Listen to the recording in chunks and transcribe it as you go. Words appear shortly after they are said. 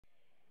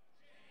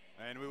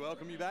And we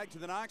welcome you back to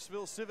the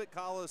Knoxville Civic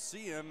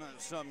Coliseum.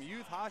 Some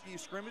youth hockey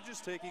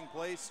scrimmages taking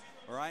place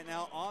right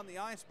now on the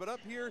ice. But up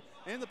here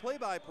in the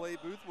play-by-play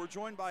booth, we're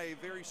joined by a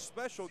very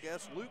special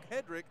guest, Luke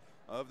Hedrick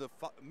of the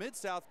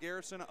Mid-South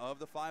Garrison of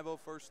the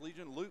 501st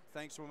Legion. Luke,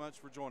 thanks so much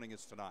for joining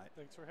us tonight.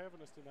 Thanks for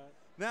having us tonight.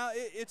 Now,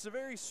 it's a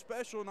very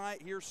special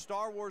night here,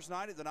 Star Wars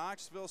night at the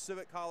Knoxville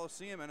Civic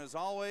Coliseum. And as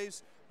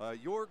always,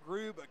 your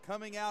group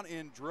coming out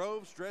in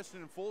droves, dressed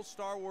in full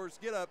Star Wars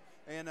getup.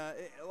 And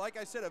like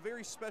I said, a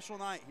very special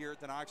night here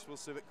at the Knoxville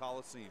Civic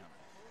Coliseum.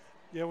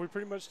 Yeah, we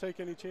pretty much take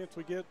any chance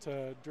we get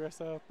to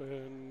dress up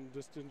and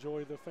just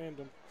enjoy the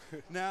fandom.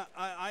 Now,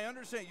 I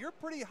understand you're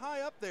pretty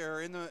high up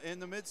there in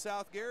the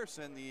Mid-South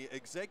Garrison, the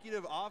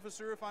executive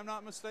officer, if I'm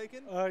not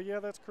mistaken? Yeah,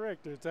 that's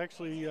correct. It's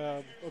actually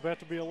about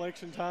to be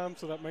election time,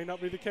 so that may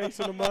not be the case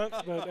in a month,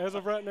 but as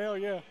of right now,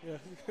 yeah.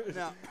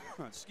 Now,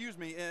 excuse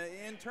me,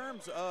 in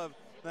terms of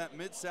that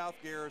Mid-South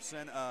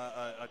Garrison,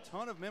 a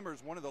ton of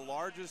members, one of the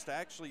largest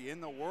actually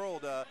in the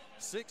world,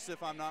 6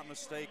 if I'm not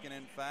mistaken,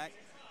 in fact.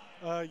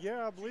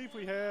 Yeah, I believe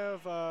we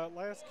have,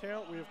 last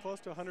count, we have close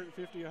to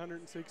 150,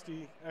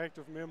 160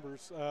 active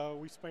members.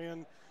 We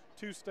span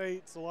 2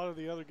 states. A lot of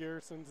the other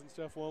garrisons and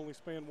stuff will only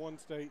span 1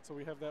 state, so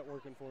we have that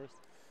working for us.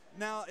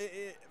 Now,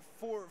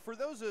 for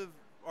those of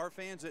our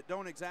fans that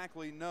don't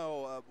exactly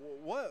know,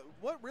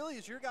 what really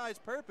is your guys'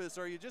 purpose?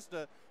 Are you just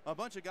a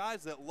bunch of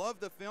guys that love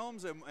the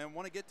films and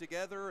want to get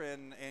together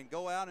and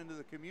go out into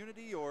the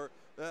community? Or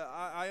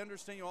I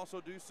understand you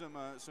also do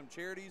some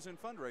charities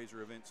and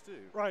fundraiser events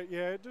too. Right,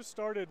 yeah, it just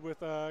started with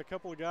a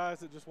couple of guys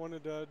that just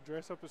wanted to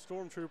dress up as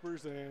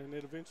stormtroopers, and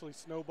it eventually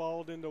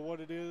snowballed into what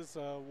it is,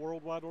 a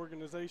worldwide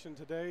organization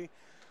today.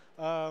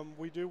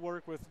 We do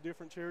work with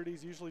different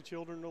charities, usually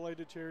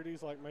children-related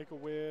charities like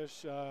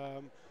Make-A-Wish,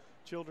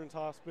 Children's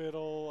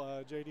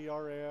Hospital,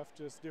 JDRF,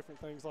 just different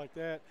things like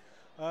that.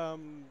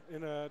 In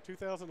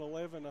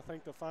 2011, I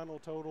think the final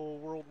total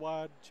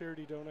worldwide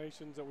charity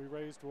donations that we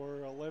raised were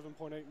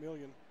 $11.8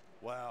 million.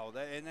 Wow,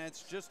 and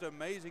that's just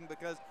amazing,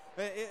 because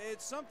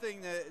it's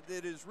something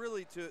that is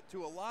really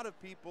to a lot of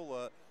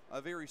people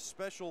a very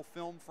special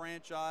film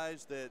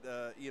franchise that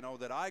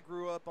that I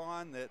grew up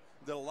on, that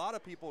a lot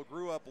of people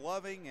grew up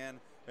loving, and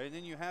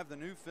then you have the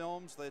new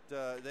films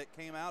that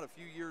came out a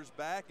few years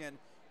back, and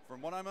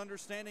from what I'm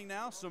understanding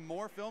now, some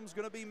more films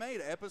going to be made.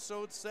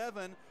 Episode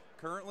 7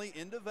 currently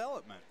in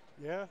development.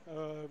 Yeah,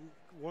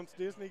 once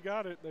Disney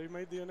got it, they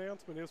made the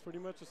announcement. It was pretty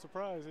much a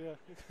surprise. Yeah.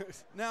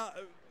 Now,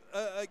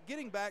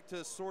 getting back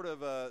to sort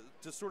of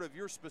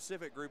your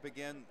specific group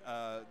again,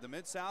 the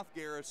Mid-South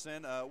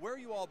Garrison. Where are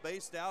you all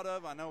based out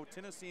of? I know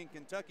Tennessee and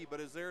Kentucky, but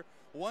is there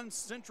one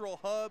central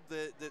hub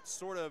that's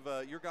sort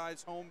of your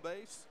guys' home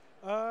base?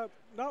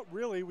 Not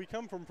really. We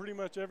come from pretty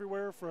much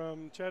everywhere,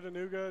 from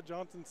Chattanooga,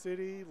 Johnson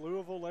City,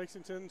 Louisville,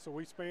 Lexington, so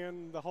we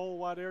span the whole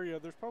wide area.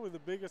 There's probably the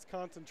biggest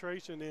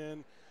concentration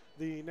in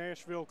the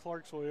Nashville,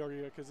 Clarksville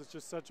area, because it's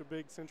just such a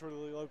big,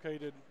 centrally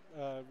located,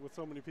 with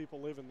so many people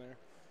living there.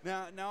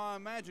 Now I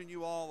imagine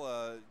you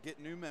all get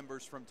new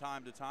members from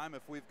time to time.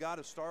 If we've got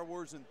a Star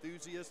Wars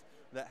enthusiast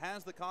that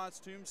has the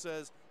costume,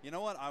 says, you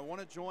know what, I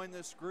want to join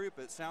this group,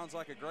 it sounds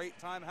like a great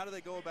time, how do they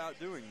go about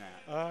doing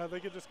that? They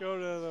could just go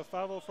to the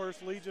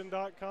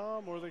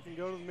 501stlegion.com, or they can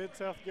go to the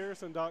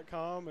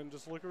midsouthgarrison.com and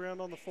just look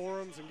around on the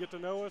forums and get to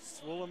know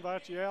us. We'll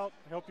invite you out,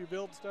 help you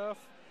build stuff.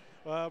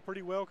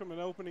 Pretty welcome and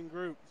opening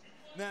group.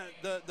 Now,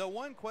 the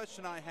one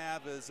question I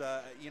have is,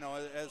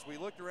 as we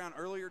looked around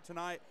earlier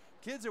tonight,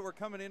 kids that were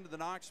coming into the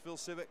Knoxville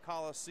Civic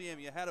Coliseum,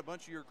 you had a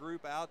bunch of your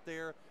group out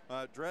there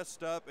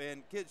dressed up,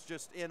 and kids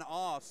just in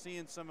awe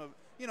seeing some of,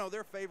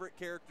 their favorite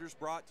characters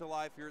brought to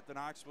life here at the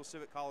Knoxville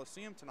Civic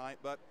Coliseum tonight.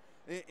 But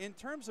in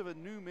terms of a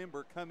new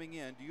member coming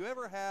in, do you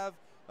ever have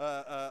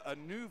a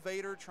new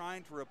Vader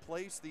trying to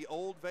replace the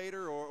old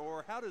Vader,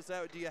 or how does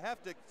that, do you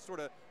have to sort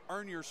of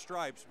earn your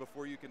stripes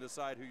before you can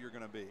decide who you're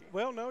going to be?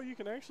 Well, no, you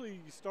can actually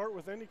start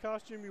with any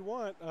costume you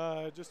want.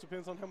 It just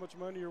depends on how much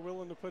money you're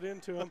willing to put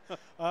into them.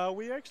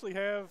 We actually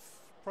have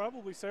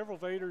probably several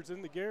Vaders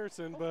in the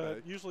garrison,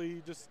 but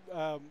usually just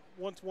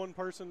once one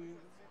person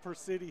per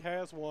city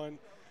has one,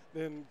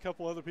 then a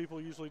couple other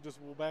people usually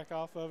just will back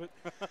off of it.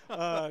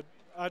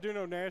 I do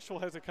know Nashville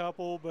has a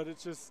couple, but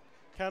it's just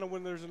kind of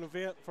when there's an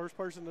event, first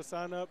person to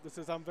sign up that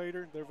says I'm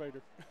Vader, they're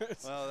Vader.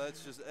 Well,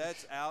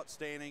 that's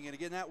outstanding. And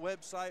again, that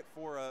website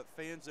for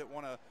fans that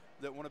want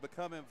to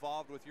become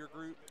involved with your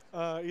group?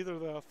 Either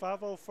the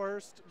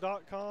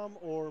 501st.com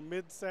or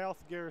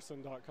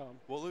midsouthgarrison.com.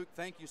 Well, Luke,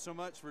 thank you so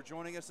much for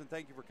joining us, and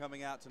thank you for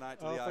coming out tonight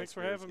to the Ice Thanks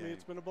for Bears having me. game.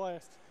 It's been a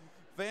blast.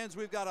 Fans,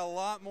 we've got a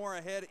lot more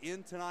ahead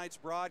in tonight's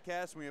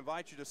broadcast. We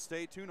invite you to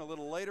stay tuned. A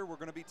little later, we're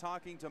going to be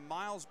talking to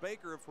Miles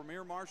Baker of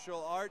Premier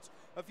Martial Arts,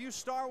 a few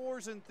Star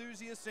Wars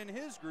enthusiasts in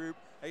his group.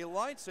 A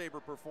lightsaber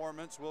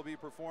performance will be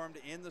performed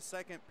in the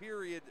second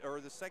period, or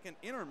the second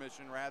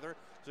intermission, rather.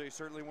 So you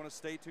certainly want to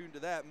stay tuned to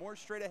that. More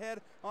straight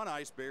ahead on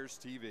Ice Bears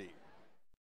TV.